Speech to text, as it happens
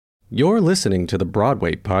You're listening to the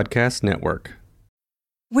Broadway Podcast Network.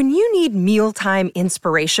 When you need mealtime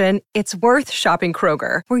inspiration, it's worth shopping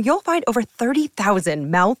Kroger, where you'll find over 30,000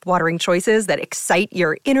 mouth-watering choices that excite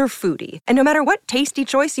your inner foodie. And no matter what tasty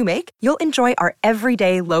choice you make, you'll enjoy our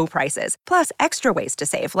everyday low prices, plus extra ways to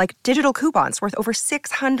save, like digital coupons worth over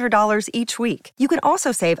 $600 each week. You can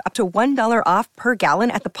also save up to $1 off per gallon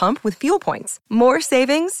at the pump with fuel points. More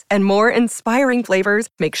savings and more inspiring flavors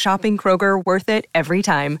make shopping Kroger worth it every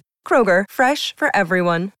time. Kroger, fresh for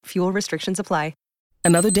everyone. Fuel restrictions apply.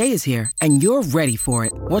 Another day is here, and you're ready for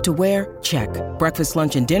it. What to wear? Check. Breakfast,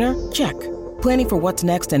 lunch, and dinner? Check. Planning for what's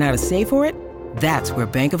next and how to save for it? That's where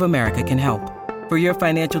Bank of America can help. For your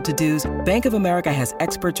financial to-dos, Bank of America has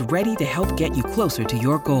experts ready to help get you closer to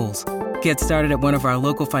your goals. Get started at one of our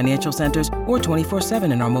local financial centers or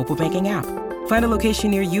 24/7 in our mobile banking app. Find a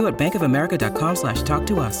location near you at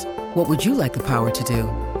bankofamerica.com/talktous. What would you like the power to do?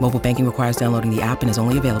 Mobile banking requires downloading the app and is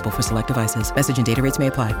only available for select devices. Message and data rates may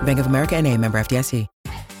apply. Bank of America N.A., member FDIC.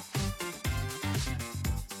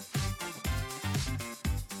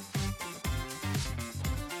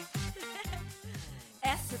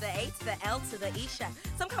 S to the A to the L to the Isha.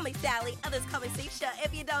 Some call me Sally, others call me Sisha.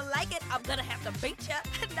 If you don't like it, I'm gonna have to beat ya.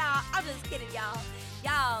 Nah, I'm just kidding, y'all.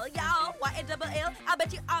 Y'all, Y-A-double-L. I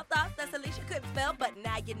bet you all thought that Alicia couldn't spell, but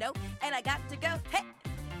now you know. And I got to go. Hey,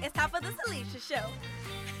 it's time for the Alicia Show.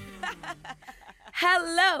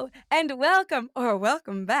 Hello and welcome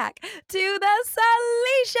back to the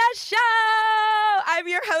Salisha Show. I'm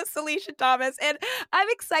your host, Salisha Thomas, and I'm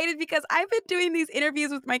excited because I've been doing these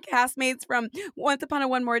interviews with my castmates from Once Upon a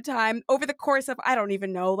One More Time over the course of, I don't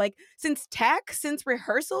even know, like since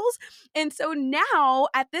rehearsals. And so now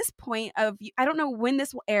at this point I don't know when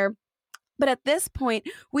this will air, but at this point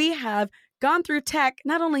we have gone through tech.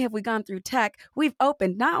 Not only have we gone through tech, we've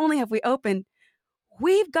opened. Not only have we opened,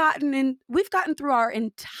 we've gotten through our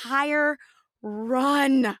entire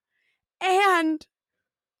run, and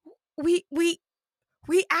we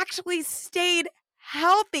actually stayed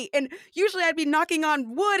healthy. And usually I'd be knocking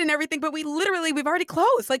on wood and everything, but we've already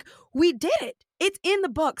closed. Like, we did it. It's in the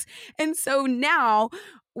books. And so now,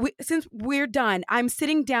 since we're done, I'm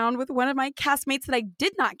sitting down with one of my castmates that I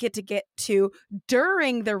did not get to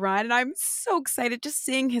during the run. And I'm so excited. Just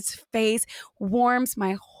seeing his face warms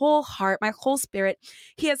my whole heart, my whole spirit.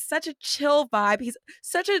 He has such a chill vibe. He's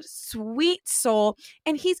such a sweet soul.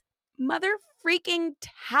 And he's mother freaking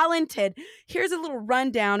talented. Here's a little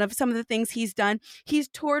rundown of some of the things he's done. He's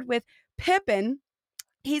toured with Pippin.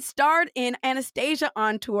 He starred in Anastasia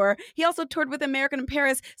on tour. He also toured with American in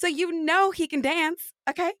Paris, so you know he can dance,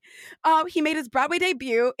 okay? He made his Broadway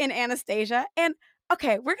debut in Anastasia. And,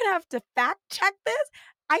 okay, we're going to have to fact check this.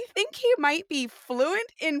 I think he might be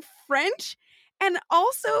fluent in French and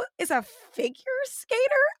also is a figure skater.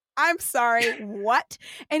 I'm sorry, what?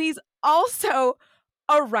 And he's also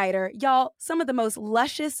a writer. Y'all, some of the most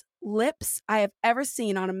luscious lips I have ever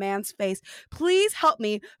seen on a man's face. Please help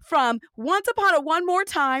me from Once Upon a One More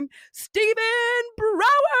Time, Stephen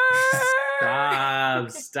Brower!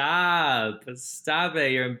 Stop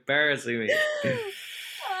it. You're embarrassing me. Oh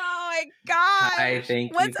my gosh. Hi,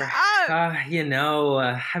 thank What's you. up?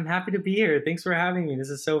 I'm happy to be here. Thanks for having me. This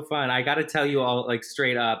is so fun. I got to tell you all, like,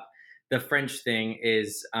 straight up, the French thing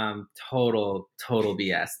is total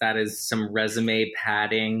BS. That is some resume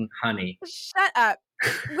padding, honey. Shut up.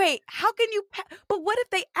 Wait, how can you... But what if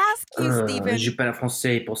they ask you, Stephen? Je parle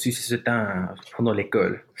français pour certains pendant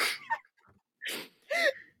l'école.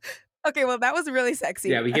 Okay, well, that was really sexy.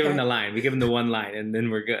 Yeah, we give him the line. We give him the one line, and then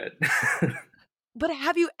we're good. But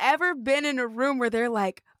have you ever been in a room where they're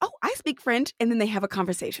like, oh, I speak French, and then they have a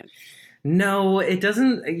conversation? No, it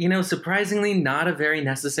doesn't, surprisingly not a very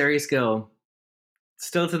necessary skill.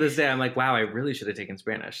 Still to this day, I'm like, wow, I really should have taken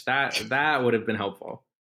Spanish. That would have been helpful.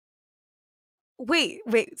 Wait,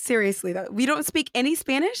 seriously though, we don't speak any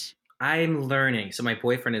Spanish? I'm learning. So my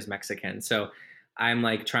boyfriend is Mexican, so I'm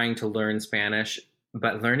like trying to learn Spanish,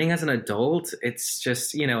 but learning as an adult, it's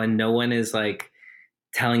just, and no one is like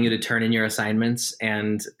telling you to turn in your assignments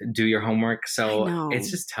and do your homework. So it's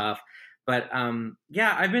just tough. But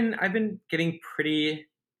yeah, I've been getting pretty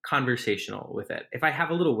conversational with it. If I have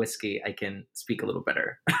a little whiskey, I can speak a little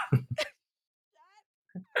better.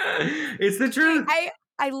 It's the truth.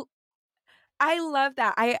 I love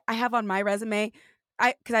that. I have on my resume,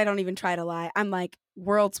 because I don't even try to lie. I'm like,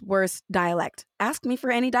 world's worst dialect. Ask me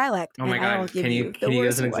for any dialect. Oh my God. Can you give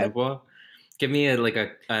us an example? Give me a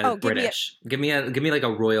British. Give me like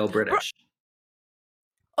a Royal British.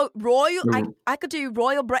 Royal, I could do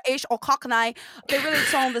Royal British or Cockney. They really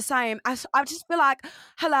sound the same. I just feel like,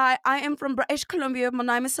 hello, I am from British Columbia. My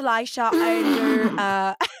name is Elisha.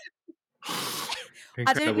 And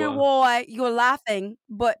I don't know Incredible. why you're laughing,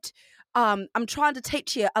 but I'm trying to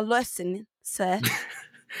teach you a lesson, sir.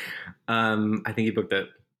 I think you booked it.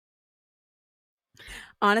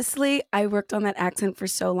 Honestly, I worked on that accent for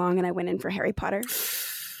so long, and I went in for Harry Potter.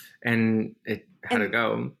 And how'd it And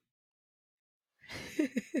go?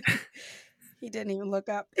 he didn't even look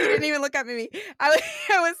up. He didn't even look up at me. I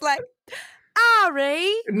was like,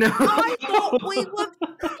 Ari, No. I thought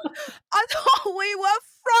we were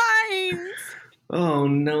friends. Oh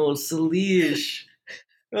no, Salish.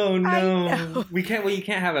 Oh I no. know. We can't. Well, you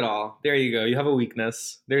can't have it all. There you go. You have a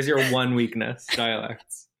weakness. There's your one weakness.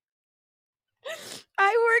 Dialects.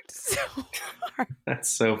 I worked so hard. That's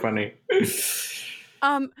so funny.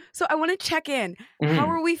 So I want to check in. How Mhm.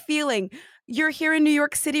 are we feeling? You're here in New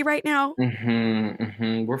York City right now.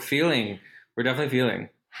 We're definitely feeling.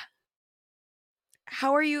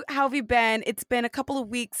 How are you? How have you been? It's been a couple of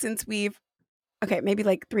weeks since maybe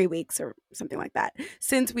like 3 weeks or something like that,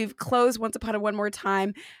 since we've closed Once Upon a One More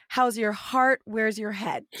Time. How's your heart? Where's your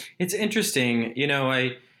head? It's interesting.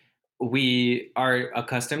 We are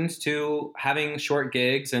accustomed to having short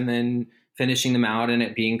gigs and then finishing them out and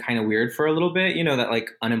it being kind of weird for a little bit, that like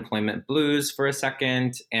unemployment blues for a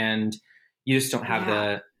second. And you just don't have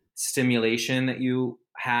the stimulation that you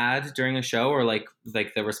had during a show or like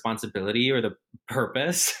the responsibility or the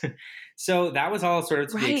purpose. So that was all sort of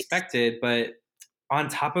to be Right. expected. But on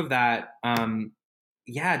top of that,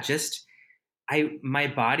 my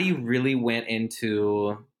body really went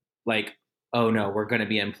into like, oh no, we're going to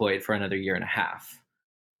be employed for another year and a half.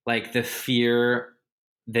 Like the fear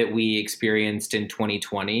that we experienced in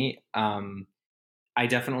 2020, I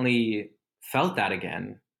definitely felt that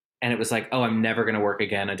again. And it was like, oh, I'm never going to work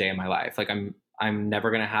again a day in my life. Like I'm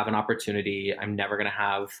never going to have an opportunity. I'm never going to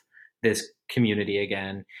have this community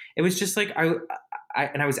again. It was just like, I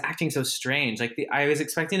was acting so strange. Like I was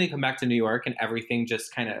expecting to come back to New York and everything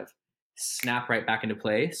just kind of snap right back into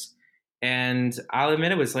place. And I'll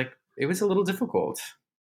admit it was a little difficult.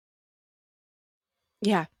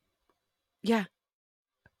 Yeah. Yeah.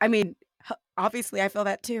 I mean, obviously I feel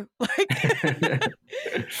that too. Like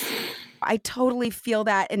I totally feel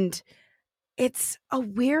that. And it's a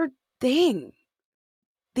weird thing.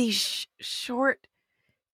 These short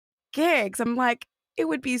gigs. I'm like, it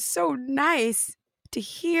would be so nice to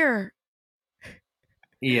hear.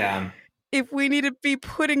 Yeah. If we need to be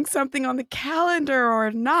putting something on the calendar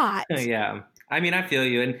or not. Yeah. I mean, I feel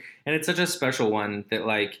you. And it's such a special one that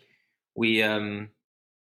like we, and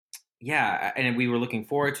we were looking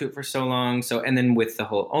forward to it for so long. So, and then with the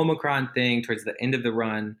whole Omicron thing towards the end of the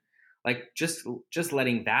run, like just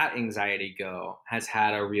letting that anxiety go has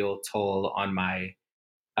had a real toll on my,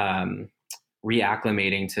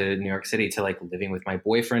 reacclimating to New York City, to like living with my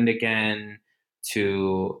boyfriend again,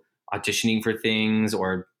 to auditioning for things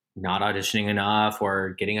or not auditioning enough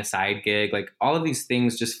or getting a side gig. Like all of these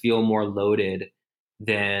things just feel more loaded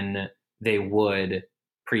than they would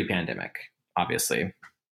pre-pandemic, obviously.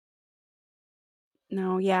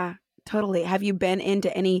 No, yeah, totally. Have you been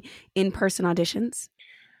into any in-person auditions?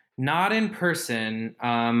 Not in person.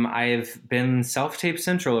 I've been Self-Tape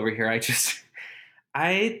Central over here.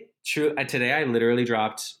 Today I literally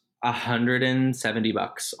dropped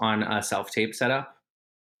 $170 on a self-tape setup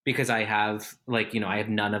because I have I have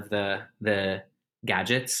none of the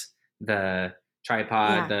gadgets, the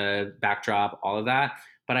tripod, the backdrop, all of that.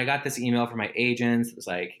 But I got this email from my agents. It was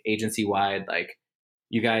like agency wide, like,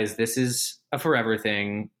 you guys, this is a forever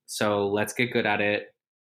thing. So let's get good at it.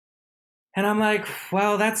 And I'm like,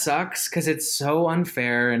 well, that sucks because it's so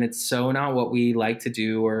unfair and it's so not what we like to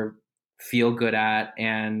do or feel good at.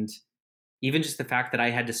 And even just the fact that I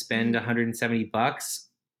had to spend $170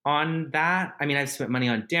 on that. I mean, I've spent money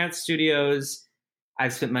on dance studios.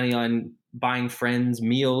 I've spent money on buying friends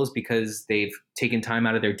meals because they've taken time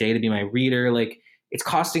out of their day to be my reader. Like, it's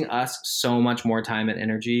costing us so much more time and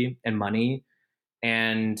energy and money.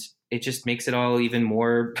 And it just makes it all even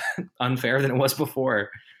more unfair than it was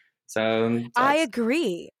before. So I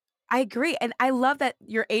agree. And I love that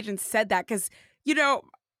your agent said that because,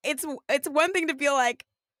 it's one thing to feel like,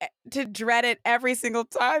 to dread it every single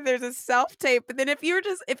time there's a self-tape. But then if you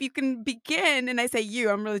can begin, and I say you,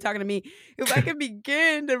 I'm really talking to me, if I can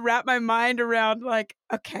begin to wrap my mind around like,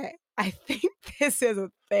 okay, I think this is a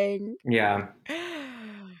thing. Yeah.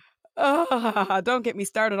 Oh, don't get me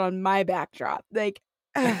started on my backdrop. Like,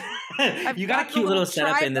 you got a cute little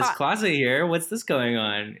setup in this closet here. What's this going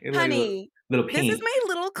on? Honey, little pink. This is my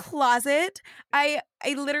little closet. I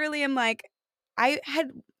literally am like, I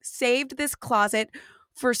had saved this closet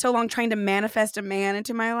for so long trying to manifest a man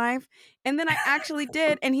into my life. And then I actually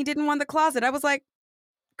did, and he didn't want the closet. I was like,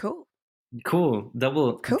 cool.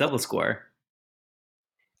 Double score.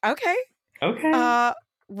 Okay. Okay.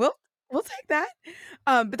 We'll take that.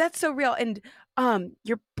 But that's so real. And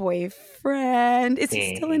your boyfriend, is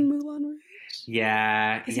he still in Moulin Rouge?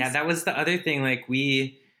 Yeah. That was the other thing. Like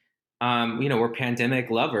we, we're pandemic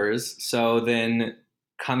lovers. So then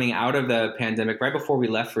coming out of the pandemic, right before we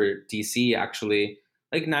left for DC, actually,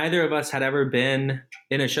 like neither of us had ever been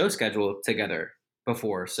in a show schedule together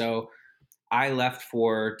before. So I left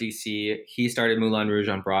for DC. He started Moulin Rouge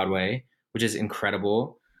on Broadway, which is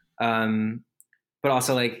incredible. But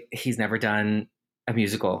also, like, he's never done a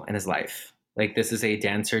musical in his life. Like, this is a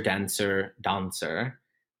dancer.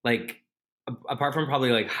 Like, apart from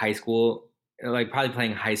probably like high school, like probably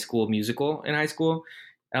playing High School Musical in high school,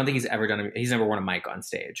 I don't think he's never worn a mic on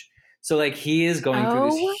stage. So like he is going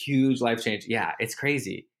through this huge life change. Yeah, it's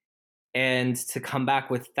crazy. And to come back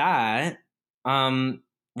with that,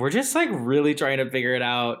 we're just like really trying to figure it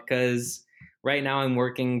out, because right now I'm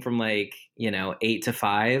working from like, 8 to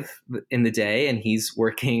 5 in the day, and he's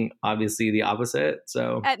working obviously the opposite.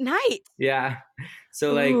 So at night. Yeah.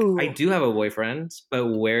 So like, ooh. I do have a boyfriend, but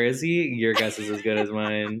where is he? Your guess is as good as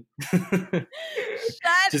mine.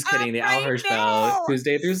 Just kidding. The Al Hirschfeld,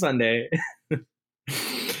 Tuesday through Sunday.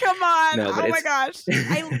 Come on. No, oh my gosh.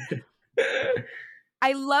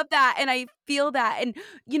 I love that, and I feel that, and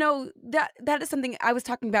that is something I was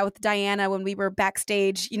talking about with Diana when we were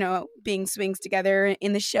backstage, being swings together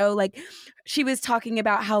in the show. Like, she was talking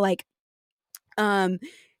about how like,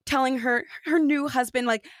 telling her new husband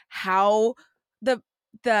like how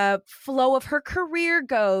the flow of her career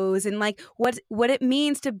goes, and like what it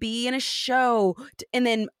means to be in a show, and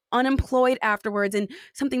then unemployed afterwards. And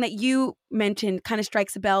something that you mentioned kind of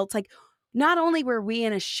strikes a bell. It's like, not only were we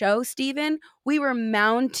in a show, Stephen, we were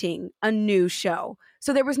mounting a new show.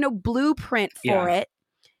 So there was no blueprint for it,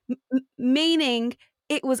 meaning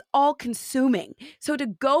it was all consuming. So to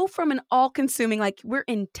go from an all consuming, like we're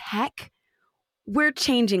in tech, we're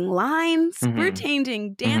changing lines, we're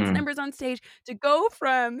changing dance numbers on stage, to go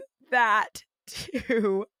from that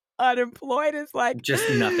to unemployed is like just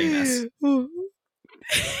nothingness.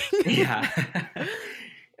 Yeah.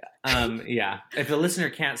 If the listener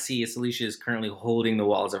can't see, Salisha is currently holding the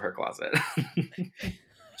walls of her closet,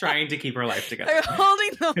 trying to keep her life together. Holding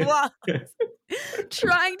the walls,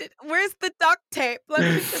 where's the duct tape? Let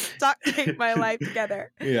me just duct tape my life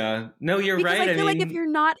together. Yeah, no, you're because right. I feel like if you're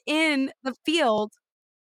not in the field,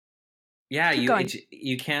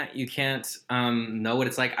 you can't know what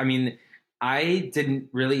it's like. I mean, I didn't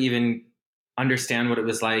really even understand what it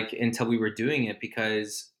was like until we were doing it,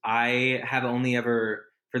 because I have only ever,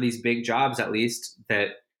 for these big jobs at least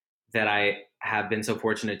that I have been so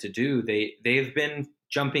fortunate to do, they've been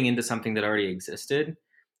jumping into something that already existed.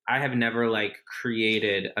 I have never like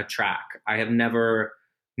created a track. I have never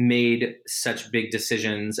made such big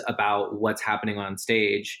decisions about what's happening on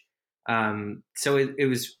stage. So it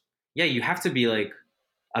was, you have to be like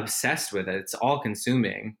obsessed with it. It's all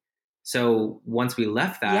consuming. So once we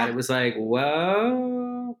left that, it was like,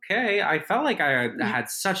 whoa, okay. I felt like I had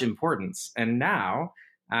such importance, and now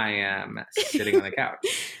I am sitting on the couch.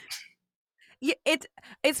 Yeah,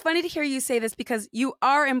 it's funny to hear you say this, because you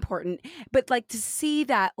are important, but like to see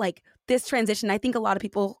that like this transition, I think a lot of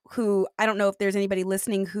people who, I don't know if there's anybody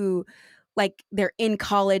listening who like they're in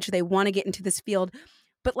college, they want to get into this field,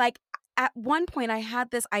 but like at one point I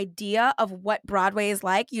had this idea of what Broadway is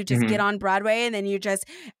like. You just get on Broadway, and then you're just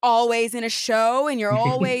always in a show, and you're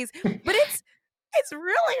always, but it's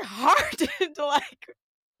really hard to like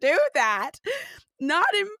do that. Not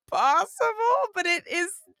impossible, but it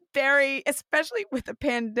is very, especially with the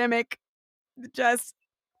pandemic just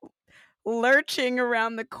lurching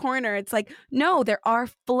around the corner. It's like, no, there are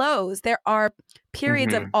flows. There are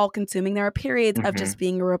periods of all consuming. There are periods of just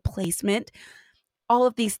being a replacement. All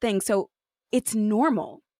of these things. So it's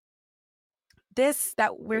normal. It's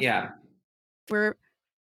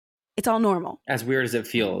all normal. As weird as it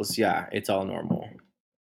feels. Yeah, it's all normal.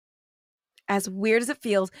 As weird as it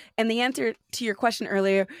feels. And the answer to your question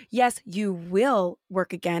earlier, yes, you will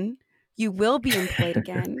work again. You will be employed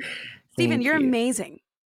again. Stephen, you're amazing.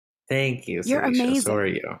 Thank you. You're amazing. So are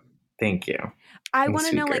you. Thank you. I want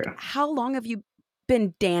to know, like, how long have you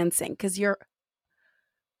been dancing? Because you're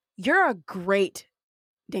a great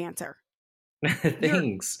dancer.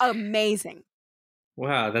 Thanks. You're amazing.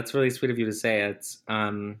 Wow, that's really sweet of you to say. It's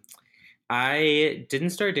I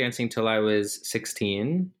didn't start dancing till I was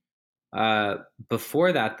 16.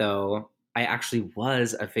 Before that, though, I actually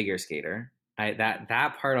was a figure skater.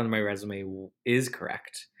 That part on my resume is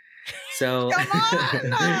correct. So,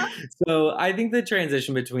 so I think the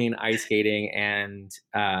transition between ice skating and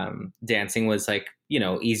dancing was like,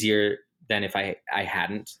 easier than if I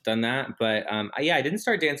hadn't done that. But I didn't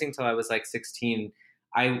start dancing until I was like 16.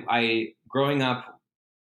 I growing up,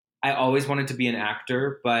 I always wanted to be an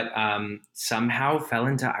actor, but somehow fell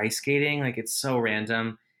into ice skating. Like, it's so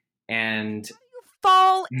random. And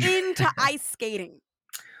fall into ice skating?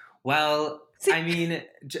 Well, I mean,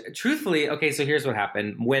 truthfully, okay, so here's what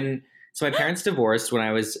happened. So my parents divorced when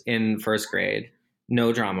I was in first grade.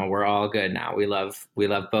 No drama. We're all good now. We love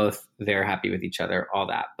both. They're happy with each other, all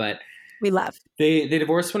that. But they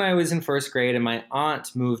divorced when I was in first grade, and my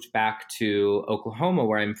aunt moved back to Oklahoma,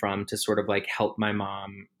 where I'm from, to sort of like help my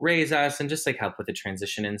mom raise us and just like help with the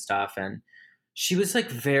transition and stuff. And she was like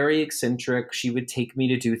very eccentric. She would take me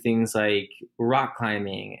to do things like rock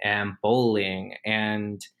climbing and bowling,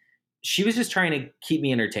 and she was just trying to keep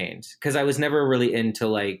me entertained because I was never really into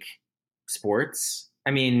like sports.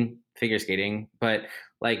 I mean, figure skating, but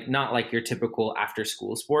like not like your typical after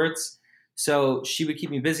school sports. So she would keep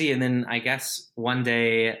me busy. And then I guess one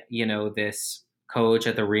day, this coach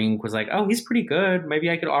at the rink was like, oh, he's pretty good. Maybe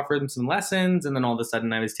I could offer him some lessons. And then all of a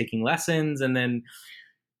sudden I was taking lessons. And then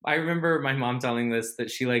I remember my mom telling this, that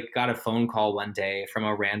she like got a phone call one day from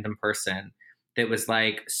a random person that was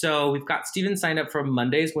like, so we've got Steven signed up for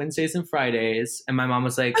Mondays, Wednesdays, and Fridays. And my mom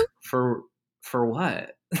was like, for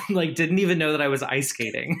what? Like, didn't even know that I was ice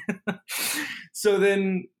skating. So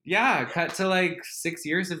then, cut to like 6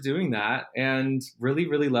 years of doing that and really,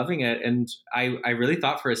 really loving it. And I really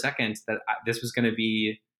thought for a second that this was going to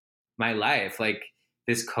be my life. Like,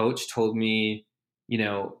 this coach told me,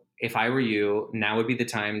 if I were you, now would be the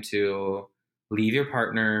time to leave your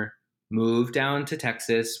partner, move down to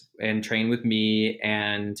Texas and train with me,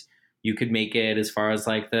 and you could make it as far as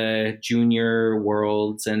like the junior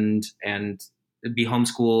worlds and be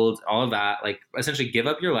homeschooled, all of that. Like, essentially give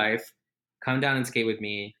up your life, come down and skate with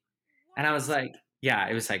me. And I was like, yeah,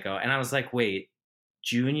 it was psycho. And I was like, wait,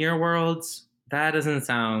 junior worlds? That doesn't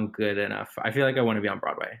sound good enough. I feel like I want to be on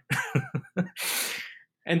Broadway.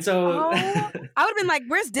 And so I would have been like,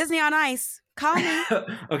 where's Disney on Ice? Call me.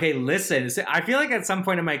 Okay, listen. So I feel like at some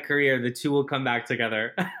point in my career, the two will come back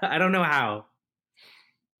together. I don't know how.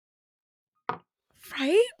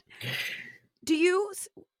 Right? Do you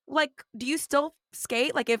still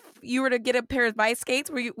skate? Like, if you were to get a pair of ice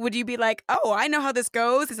skates, would you be like, oh, I know how this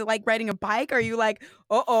goes? Is it like riding a bike? Or are you like,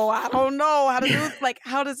 I don't know how to do it? Like,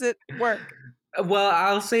 how does it work? Well,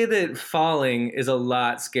 I'll say that falling is a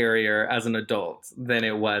lot scarier as an adult than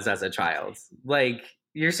it was as a child. Like,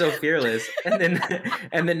 you're so fearless. And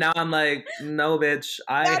then now I'm like, no, bitch,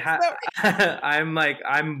 I'm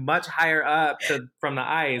much higher up from the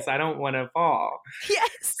ice. I don't want to fall.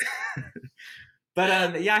 Yes. But I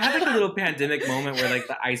had like a little pandemic moment where like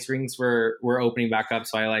the ice rinks were opening back up.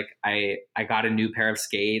 So I got a new pair of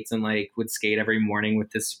skates and like would skate every morning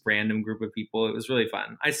with this random group of people. It was really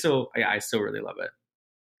fun. I still really love it.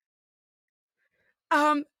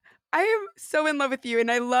 I am so in love with you, and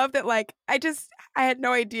I love that. Like, I had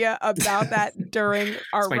no idea about that during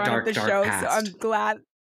our run of the show. Past. So I'm glad.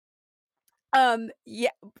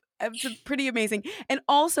 It's pretty amazing. And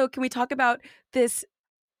also, can we talk about this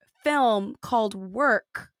film called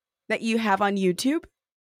Work that you have on YouTube?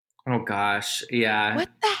 Oh gosh, yeah. What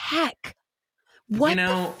the heck? What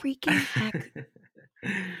the freaking heck?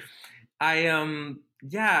 I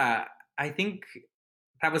think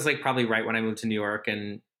that was like probably right when I moved to New York,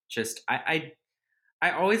 and just I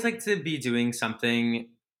always like to be doing something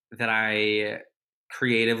that I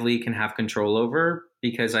creatively can have control over,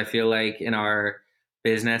 because I feel like in our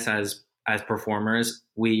business as performers,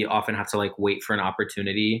 we often have to like wait for an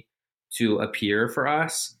opportunity to appear for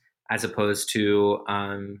us, as opposed to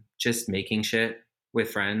just making shit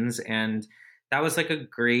with friends. And that was like a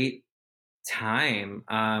great time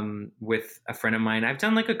with a friend of mine. I've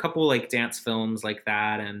done like a couple like dance films like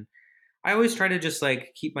that, and I always try to just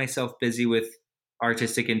like keep myself busy with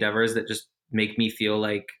artistic endeavors that just make me feel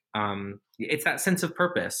like it's that sense of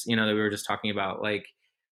purpose, that we were just talking about. Like,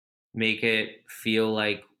 make it feel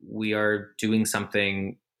like we are doing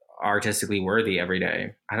something artistically worthy every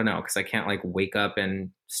day. I don't know, because I can't like wake up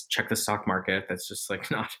and check the stock market. That's just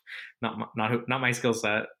like not my skill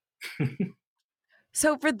set.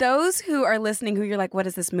 So for those who are listening, who you're like, what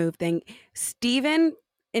is this move thing? Steven,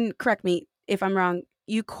 and correct me if I'm wrong,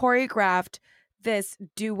 you choreographed this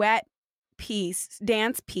duet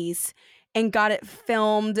dance piece, and got it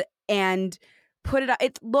filmed and put it out.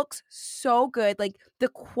 It looks so good. Like, the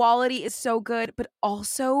quality is so good, but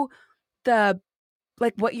also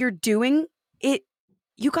what you're doing,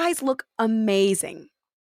 you guys look amazing.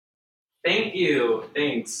 Thank you.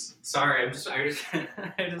 Thanks. Sorry, I just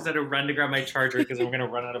had to run to grab my charger because I'm going to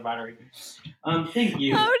run out of battery. Thank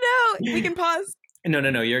you. Oh no, we can pause.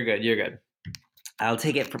 No. You're good. You're good. I'll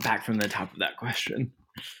take it back from the top of that question.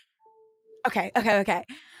 Okay.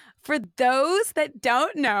 For those that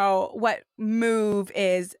don't know what Move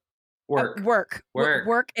is, Work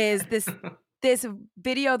is this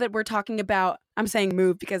video that we're talking about. I'm saying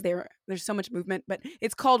Move because there's so much movement, but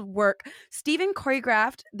it's called Work. Steven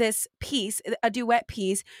choreographed this piece, a duet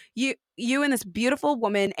piece. You and this beautiful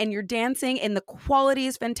woman, and you're dancing, and the quality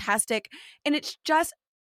is fantastic, and it's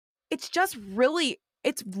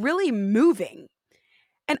really moving.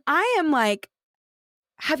 And I am like,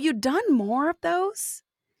 have you done more of those?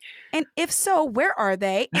 And if so, where are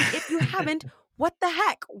they? And if you haven't, what the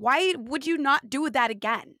heck? Why would you not do that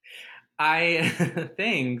again?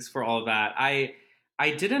 Thanks for all of that. I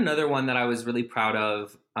did another one that I was really proud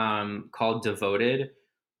of, called Devoted,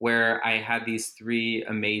 where I had these 3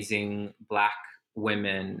 amazing Black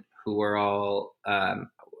women who were all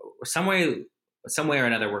some way or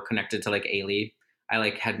another were connected to like Ailey. I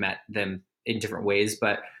like had met them in different ways,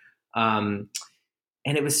 but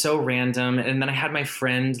and it was so random. And then I had my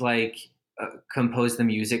friend like compose the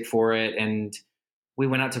music for it, and we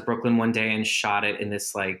went out to Brooklyn one day and shot it in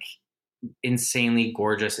this like insanely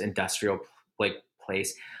gorgeous industrial like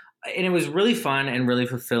place, and it was really fun and really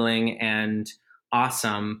fulfilling and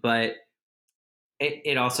awesome. But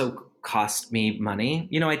it also cost me money.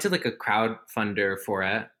 You know, I did like a crowdfunder for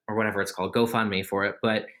it, or whatever it's called, GoFundMe for it.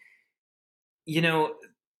 But you know,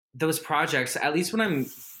 those projects, at least when I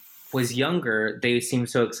was younger, they seemed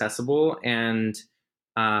so accessible, and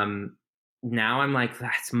now I'm like,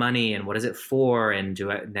 that's money, and what is it for? And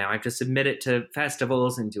now I have to submit it to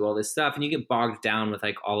festivals and do all this stuff, and you get bogged down with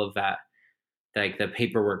like all of that, like the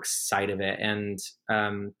paperwork side of it. And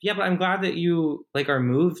but I'm glad that you like are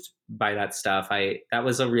moved by that stuff. That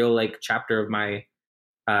was a real like chapter of my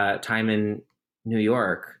time in New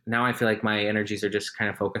York. Now I feel like my energies are just kind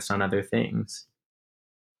of focused on other things.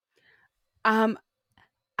 I'm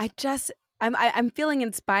feeling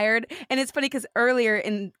inspired, and it's funny because earlier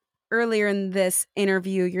in this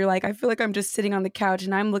interview, you're like, I feel like I'm just sitting on the couch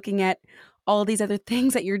and I'm looking at all these other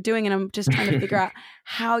things that you're doing, and I'm just trying to figure out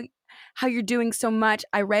how you're doing so much.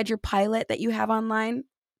 I read your pilot that you have online.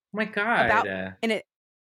 Oh my God!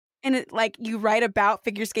 And it like you write about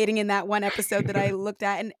figure skating in that one episode that I looked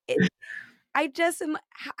at, and I just am.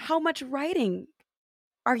 How much writing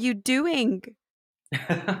are you doing?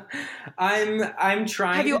 I'm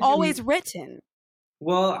trying. Have you always written?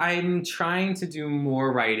 Well, I'm trying to do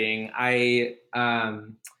more writing. I've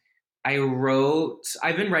been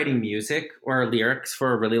writing music or lyrics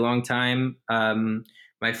for a really long time.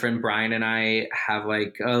 My friend Brian and I have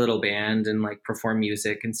like a little band and like perform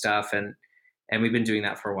music and stuff, and we've been doing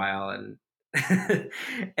that for a while. And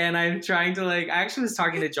and I'm trying to like. I actually was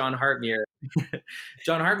talking to John Hartmere,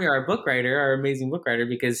 our book writer, our amazing book writer,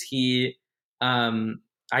 because he.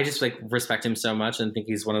 I just like respect him so much and think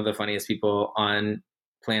he's one of the funniest people on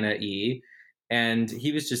planet E. And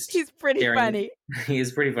he was just he's pretty funny. He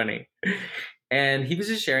is pretty funny. And he was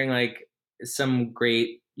just sharing like some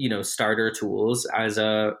great, you know, starter tools as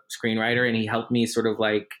a screenwriter. And he helped me sort of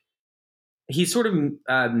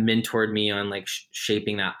mentored me on like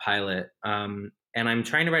shaping that pilot. And I'm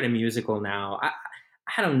trying to write a musical now.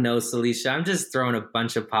 I don't know, Salisha. I'm just throwing a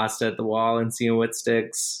bunch of pasta at the wall and seeing what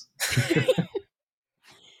sticks.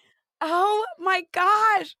 Oh my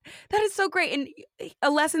gosh, that is so great. And a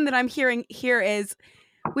lesson that I'm hearing here is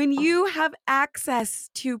when you have access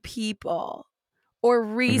to people or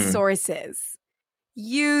resources,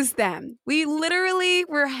 use them. We literally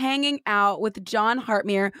were hanging out with John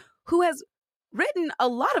Hartmere, who has written a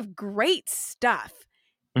lot of great stuff.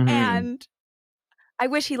 And I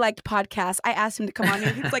wish he liked podcasts. I asked him to come on here.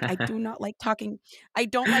 He was like, I do not like talking. I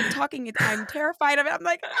don't like talking. I'm terrified of it. I'm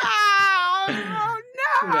like, oh no.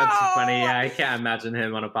 That's funny. Yeah, I can't imagine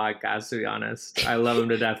him on a podcast, to be honest. I love him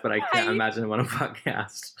to death, but I can't imagine him on a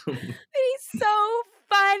podcast. He's so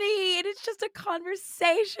funny. And it's just a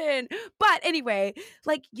conversation. But anyway,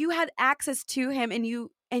 like you had access to him and you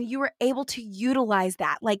were able to utilize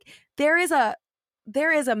that. Like there is a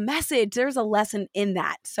message, there's a lesson in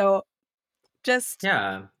that. So just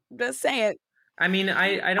say it. I mean,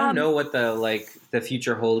 I don't know what the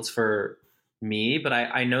future holds for me, but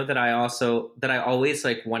I know that I always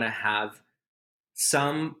like want to have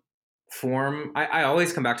some form. I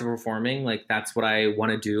always come back to performing. Like that's what I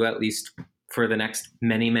want to do, at least for the next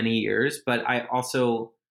many, many years. But I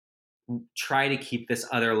also try to keep this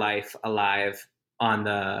other life alive on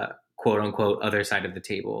the quote unquote other side of the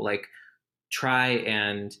table. Like try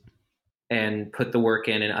and put the work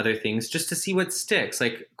in and other things just to see what sticks,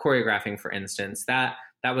 like choreographing, for instance. That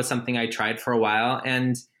was something I tried for a while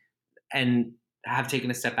and have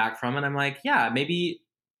taken a step back from. And I'm like, yeah, maybe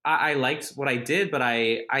I liked what I did, but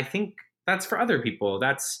I think that's for other people.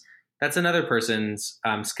 That's another person's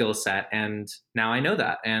skill set. And now I know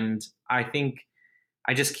that. And I think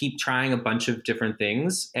I just keep trying a bunch of different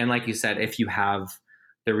things. And like you said, if you have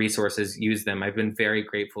the resources, use them. I've been very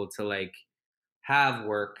grateful to like have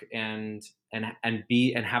work and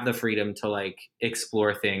have the freedom to like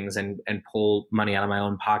explore things and pull money out of my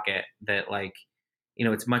own pocket that like, you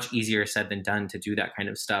know, it's much easier said than done to do that kind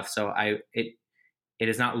of stuff. So it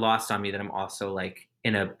is not lost on me that I'm also like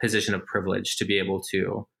in a position of privilege to be able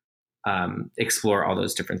to explore all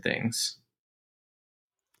those different things.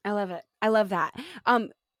 I love it. I love that.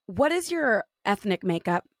 What is your ethnic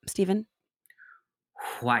makeup, Stephen?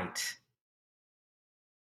 White.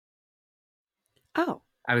 Oh.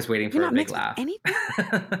 I was waiting for a big laugh. I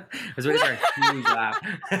was waiting for a huge laugh.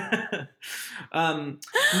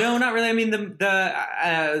 No, not really. I mean,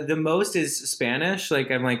 the most is Spanish. Like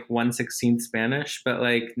I'm like 1/16 Spanish, but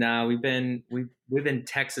like no, we've been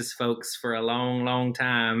Texas folks for a long, long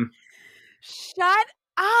time. Shut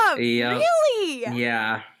up! Yep. Really?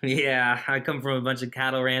 Yeah. I come from a bunch of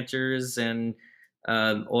cattle ranchers and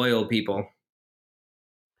oil people.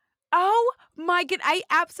 Oh my god! I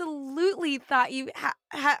absolutely thought you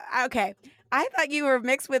okay. I thought you were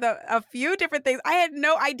mixed with a few different things. I had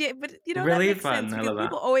no idea, but you know really that makes fun. sense I because love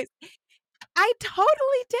people that. always. I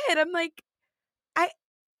totally did. I'm like,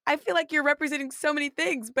 I feel like you're representing so many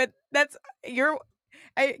things, but you're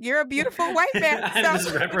a beautiful white man.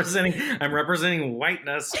 I'm representing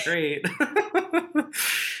whiteness straight.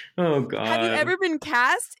 Oh God. Have you ever been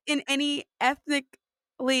cast in any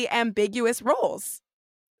ethnically ambiguous roles?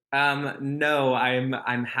 No,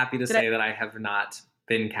 I'm happy to say that I have not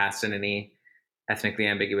been cast in any ethnically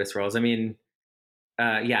ambiguous roles. I mean,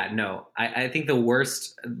 no. I think the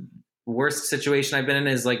worst situation I've been in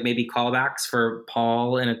is like maybe callbacks for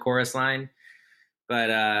Paul in a chorus line. But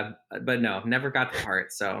no, never got the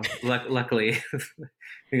part. So luckily, I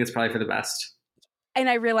think it's probably for the best. And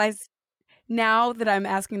I realize now that I'm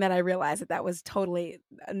asking that, I realize that was totally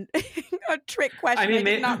a trick question. I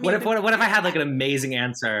mean, what if I had like an amazing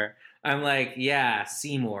answer? I'm like, yeah,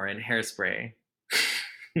 Seymour in Hairspray.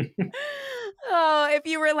 Oh, if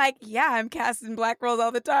you were like, yeah, I'm cast in black roles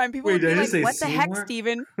all the time, people would be like, what the heck,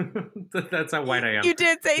 Stephen? That's how white I am. You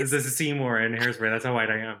did say this is Seymour in Hairspray. That's how white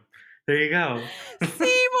I am. There you go.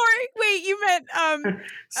 Seymour. Wait, you meant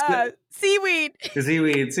seaweed.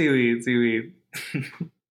 Seaweed.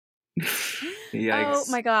 Yikes. Oh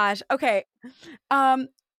my gosh. Okay.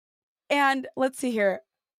 And let's see here.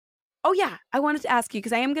 Oh yeah, I wanted to ask you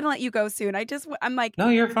because I am going to let you go soon. I'm like, no,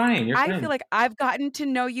 you're fine. I feel like I've gotten to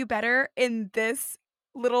know you better in this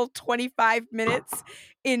little 25 minutes.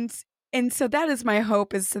 And so that is my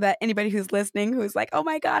hope, is so that anybody who's listening, who's like, oh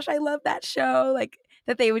my gosh, I love that show, like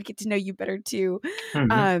that they would get to know you better too.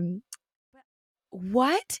 Mm-hmm.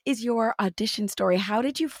 What is your audition story? How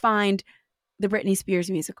did you find the Britney Spears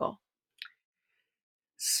musical?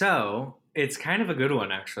 So it's kind of a good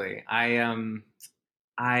one, actually. I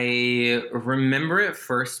remember it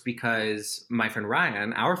first because my friend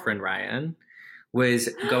Ryan, our friend Ryan, was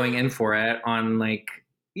going in for it on like,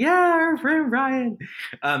 yeah, our friend Ryan.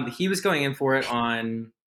 He was going in for it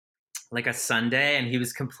on like a Sunday, and he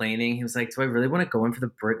was complaining. He was like, do I really want to go in for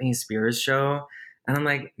the Britney Spears show? And I'm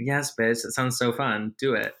like, yes, bitch, it sounds so fun.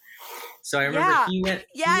 Do it. So I remember he went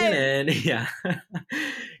in. Yeah.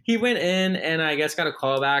 He went in and I guess got a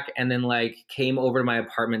call back and then like came over to my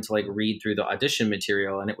apartment to like read through the audition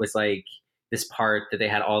material. And it was like this part that they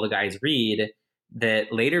had all the guys read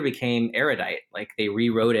that later became Erudite. Like they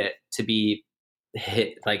rewrote it to be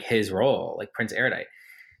like his role, like Prince Erudite.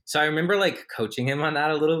 So I remember like coaching him on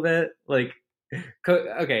that a little bit, like,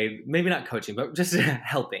 okay, maybe not coaching, but just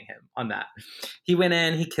helping him on that. He went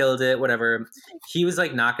in, he killed it, whatever. He was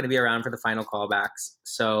like not going to be around for the final callbacks.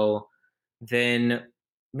 So then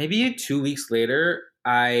maybe 2 weeks later,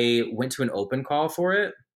 I went to an open call for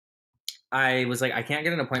it. I was like, I can't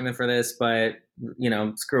get an appointment for this, but you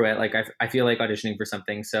know, screw it. Like I feel like auditioning for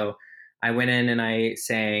something. So I went in and I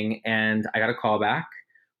sang and I got a call back,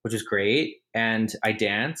 which was great. And I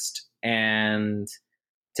danced and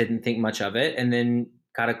didn't think much of it, and then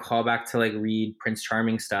got a call back to like read Prince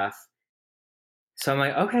Charming stuff. So I'm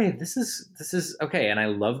like, okay, this is okay. And I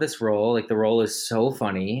love this role. Like the role is so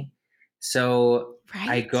funny. So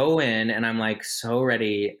I go in and I'm like so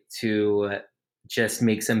ready to just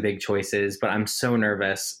make some big choices, but I'm so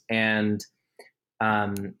nervous. And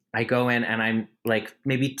I go in and I'm like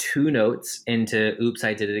maybe 2 notes into Oops,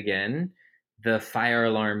 I Did It Again. The fire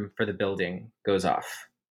alarm for the building goes off.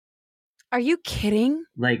 Are you kidding?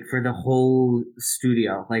 Like for the whole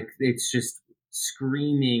studio. Like it's just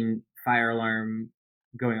screaming fire alarm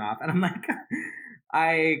going off, and I'm like,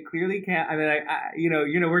 I clearly can't. I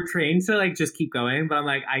mean, we're trained to like just keep going, but I'm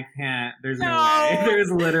like, I can't. There's no way.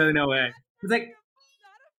 There's literally no way. It's like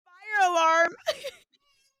Not a fire alarm.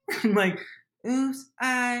 I'm like, oops,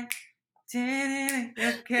 I did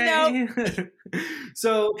it. Okay. No.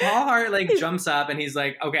 So Paul Hart like jumps up and he's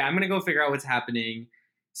like, okay, I'm gonna go figure out what's happening.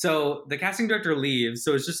 So the casting director leaves.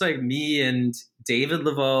 So it's just like me and David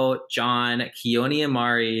Laveau, John, Keone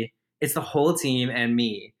Amari. It's the whole team and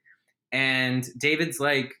me. And David's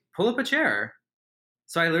like, pull up a chair.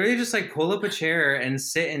 So I literally just like pull up a chair and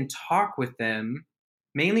sit and talk with them.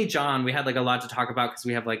 Mainly John. We had like a lot to talk about because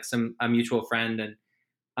we have like a mutual friend,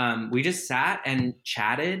 and we just sat and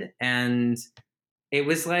chatted, and it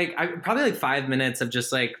was like probably like 5 minutes of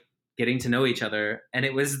just like getting to know each other. And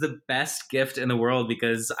it was the best gift in the world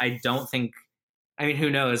because I don't think, I mean, who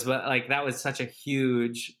knows, but like that was such a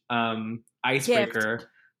huge icebreaker gift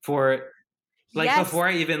for like before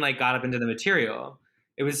I even like got up into the material.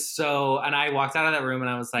 It was so, and I walked out of that room and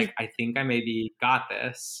I was like, I think I maybe got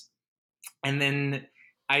this. And then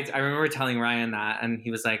I remember telling Ryan that, and he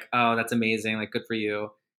was like, oh, that's amazing. Like, good for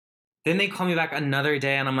you. Then they call me back another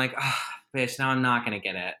day and I'm like, oh, bitch, now I'm not going to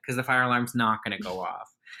get it because the fire alarm's not going to go off.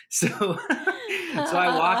 So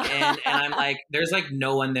I walk in and I'm like, there's like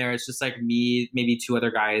no one there. It's just like me, maybe two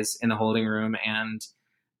other guys in the holding room. And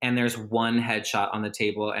there's one headshot on the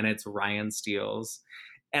table and it's Ryan Steels.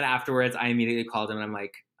 And afterwards I immediately called him and I'm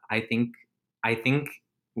like, I think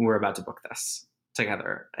we're about to book this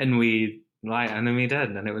together. And then we did.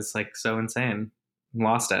 And it was like so insane.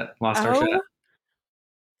 Lost our shit.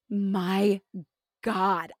 My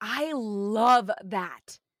God. I love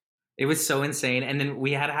that. It was so insane. And then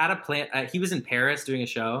we had a plan. He was in Paris doing a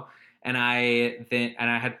show, and I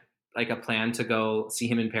had like a plan to go see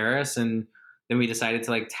him in Paris. And then we decided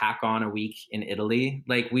to like tack on a week in Italy.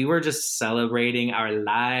 Like we were just celebrating our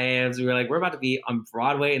lives. We were like, we're about to be on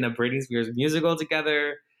Broadway in a Britney Spears musical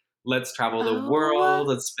together. Let's travel the world.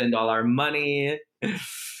 Let's spend all our money.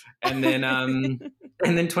 And then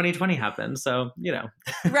 2020 happened. So, you know,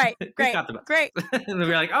 right. Great. Great. And then we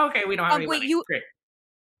were like, oh, okay, we don't have any money. Great.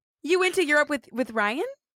 You went to Europe with Ryan?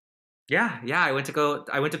 Yeah. I went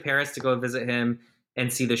to Paris to go visit him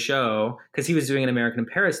and see the show because he was doing an American in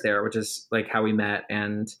Paris there, which is like how we met.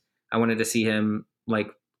 And I wanted to see him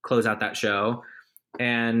like close out that show.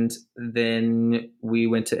 And then we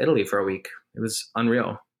went to Italy for a week. It was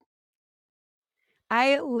unreal.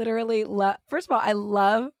 I literally first of all, I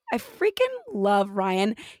freaking love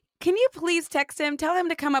Ryan. Can you please text him? Tell him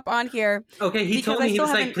to come up on here. Okay, he told me, he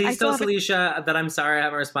was like, please tell Salisha that I'm sorry I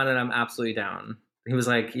haven't responded. I'm absolutely down. He was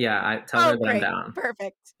like, yeah, I tell her that I'm down.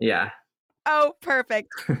 Perfect. Yeah. Oh, perfect.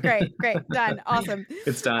 Great. Done. Awesome.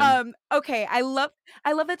 It's done. Okay. I love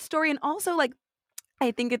that story. And also like,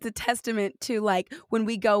 I think it's a testament to like when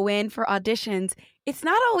we go in for auditions, it's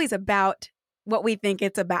not always about what we think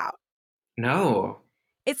it's about. No.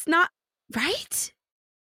 It's not, right?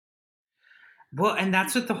 Well, and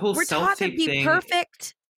that's what the whole We're self-tape taught to be thing.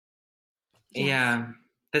 Perfect. Yes. Yeah.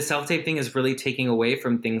 The self-tape thing is really taking away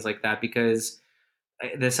from things like that because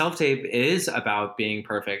the self-tape is about being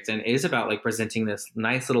perfect and is about like presenting this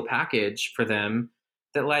nice little package for them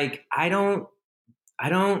that like, I don't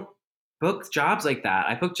book jobs like that.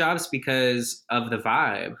 I book jobs because of the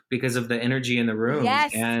vibe, because of the energy in the room.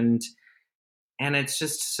 Yes. And it's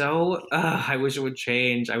just so, I wish it would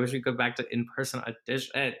change. I wish we could go back to in-person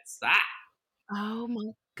auditions. Oh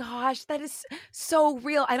my gosh, that is so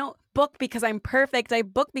real. I don't book because I'm perfect. I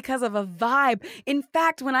book because of a vibe. In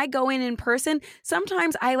fact, when I go in person,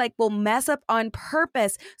 sometimes I like will mess up on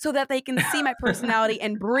purpose so that they can see my personality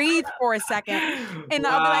and breathe for a second. And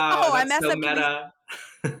I'll be like, oh, I messed so up. Meta.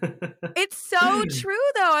 It's so true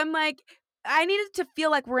though. I'm like, I needed to feel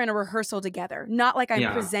like we're in a rehearsal together, not like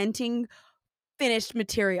I'm presenting finished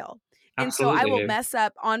material. Absolutely. And so I will mess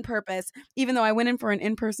up on purpose, even though I went in for an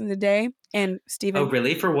in-person today. And Steven. Oh,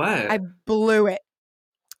 really? For what? I blew it.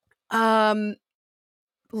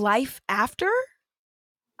 Life After?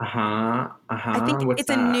 I think What's it's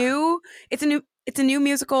that? it's a new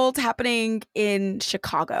musical. It's happening in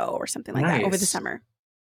Chicago or something like that over the summer.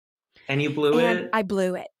 And you blew it? I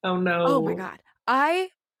blew it. Oh no. Oh my God. I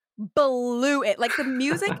blew it. Like the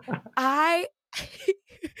music, and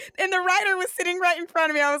the writer was sitting right in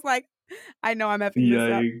front of me. I was like, I know I'm effing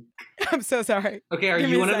this up. I'm so sorry. Okay, are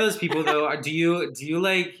you one of those people though? Are you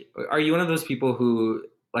one of those people who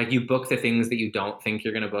like you book the things that you don't think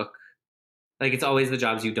you're gonna book? Like it's always the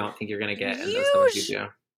jobs you don't think you're gonna get, and those the ones you do.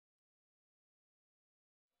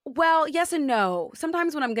 Well, yes and no.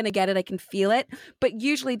 Sometimes when I'm gonna get it, I can feel it. But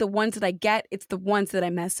usually the ones that I get, it's the ones that I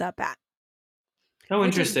mess up at. Oh,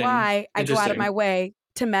 which is interesting. why I go out of Interesting. my way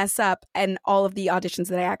to mess up and all of the auditions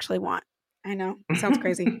that I actually want. I know. It sounds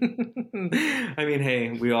crazy. I mean,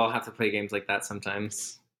 hey, we all have to play games like that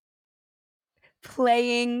sometimes.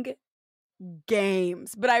 Playing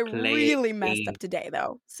games. But I really messed up today,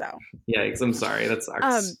 though. So Yikes, I'm sorry. That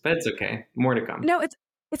sucks. But it's okay. More to come. no, it's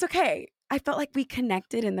okay. I felt like we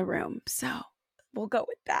connected in the room, so we'll go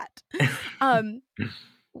with that.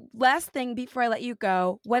 Last thing before I let you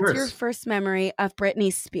go, what's your first memory of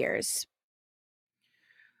Britney Spears?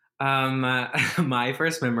 My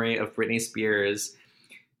first memory of Britney Spears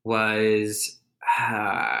was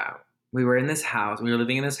we were in this house. We were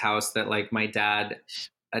living in this house that like my dad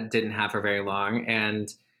didn't have for very long, and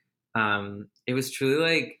it was truly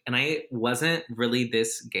like, and I wasn't really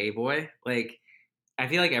this gay boy. Like, I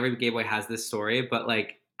feel like every gay boy has this story, but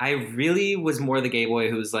like I really was more the gay boy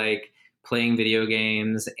who was like playing video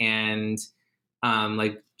games and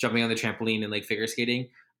like jumping on the trampoline and like figure skating.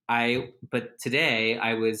 But today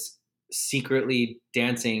I was secretly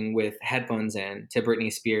dancing with headphones in to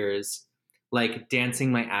Britney Spears, like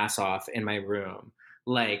dancing my ass off in my room,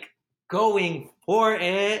 like going for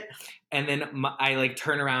it. And then I like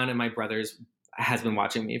turn around and my brother has been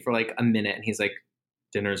watching me for like a minute and he's like,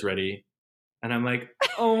 dinner's ready. And I'm like,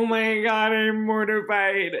 oh my God, I'm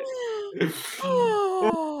mortified.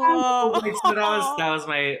 So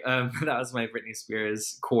that was my Britney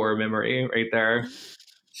Spears core memory right there.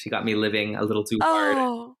 She got me living a little too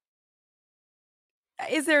hard.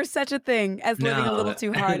 Is there such a thing as living a little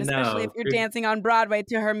too hard, especially if you're dancing on Broadway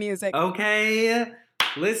to her music? Okay,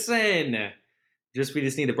 listen. We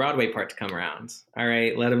just need the Broadway part to come around. All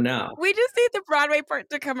right, let them know. We just need the Broadway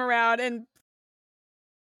part to come around and...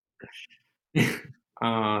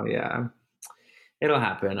 Oh, yeah. It'll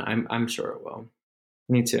happen. I'm sure it will.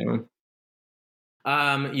 Me too.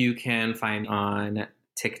 You can find me on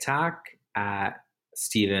TikTok at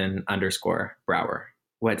Steven_Brower.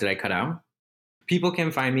 What did I cut out? People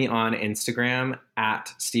can find me on Instagram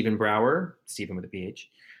at Steven Brower, Steven with a PH,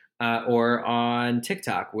 or on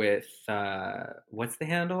TikTok with, what's the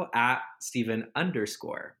handle? At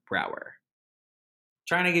Steven_Brower.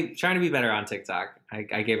 Trying to be better on TikTok.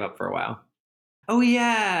 I gave up for a while. Oh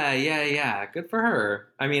yeah. Good for her.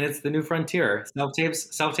 I mean, it's the new frontier.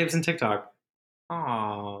 Self-tapes and TikTok.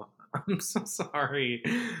 Oh, I'm so sorry.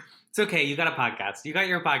 It's okay. You got a podcast. You got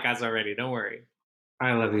your podcast already. Don't worry.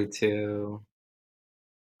 I love you too.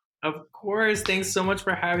 Of course. Thanks so much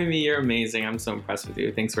for having me. You're amazing. I'm so impressed with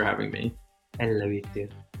you. Thanks for having me. I love you too.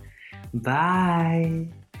 Bye.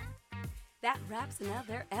 That wraps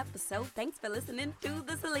another episode. Thanks for listening to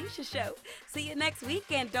The Salisha Show. See you next week,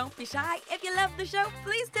 and don't be shy. If you love the show,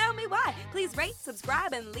 please tell me why. Please rate,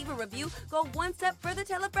 subscribe, and leave a review. Go one step further,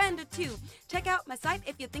 tell a friend or two. Check out my site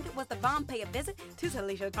if you think it was the bomb. Pay a visit to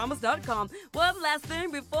SalishaThomas.com. One last thing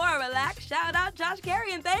before I relax. Shout out Josh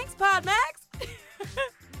Carey, and thanks, Podmax.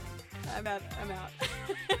 I'm out.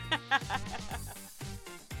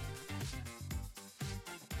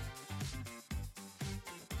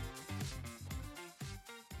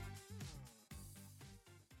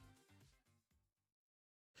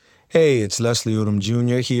 Hey, it's Leslie Odom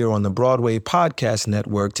Jr. here on the Broadway Podcast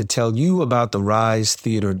Network to tell you about the Rise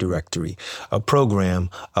Theater Directory, a program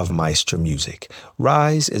of Maestro Music.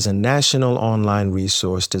 Rise is a national online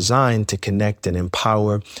resource designed to connect and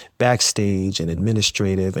empower backstage and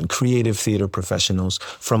administrative and creative theater professionals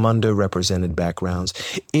from underrepresented backgrounds.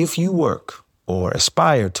 If you work or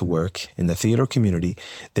aspire to work in the theater community,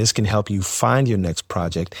 this can help you find your next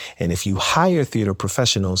project. And if you hire theater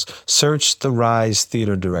professionals, search the Rise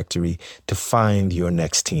Theater Directory to find your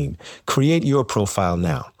next team. Create your profile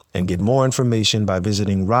now and get more information by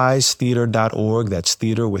visiting risetheater.org. That's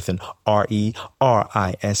theater with an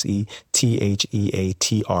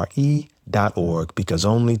RERISETHEATRE.org, because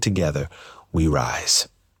only together we rise.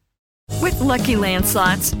 With Lucky Land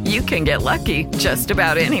Slots, you can get lucky just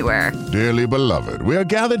about anywhere. Dearly beloved, we are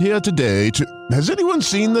gathered here today to... Has anyone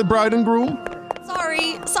seen the bride and groom?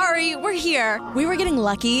 Sorry, we're here. We were getting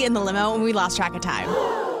lucky in the limo and we lost track of time.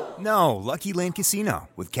 No, Lucky Land Casino,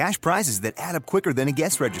 with cash prizes that add up quicker than a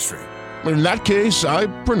guest registry. In that case, I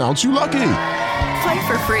pronounce you lucky. Play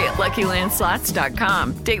for free at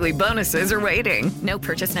LuckyLandSlots.com. Daily bonuses are waiting. No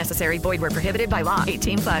purchase necessary. Void where prohibited by law.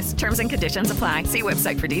 18+. Terms and conditions apply. See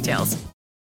website for details.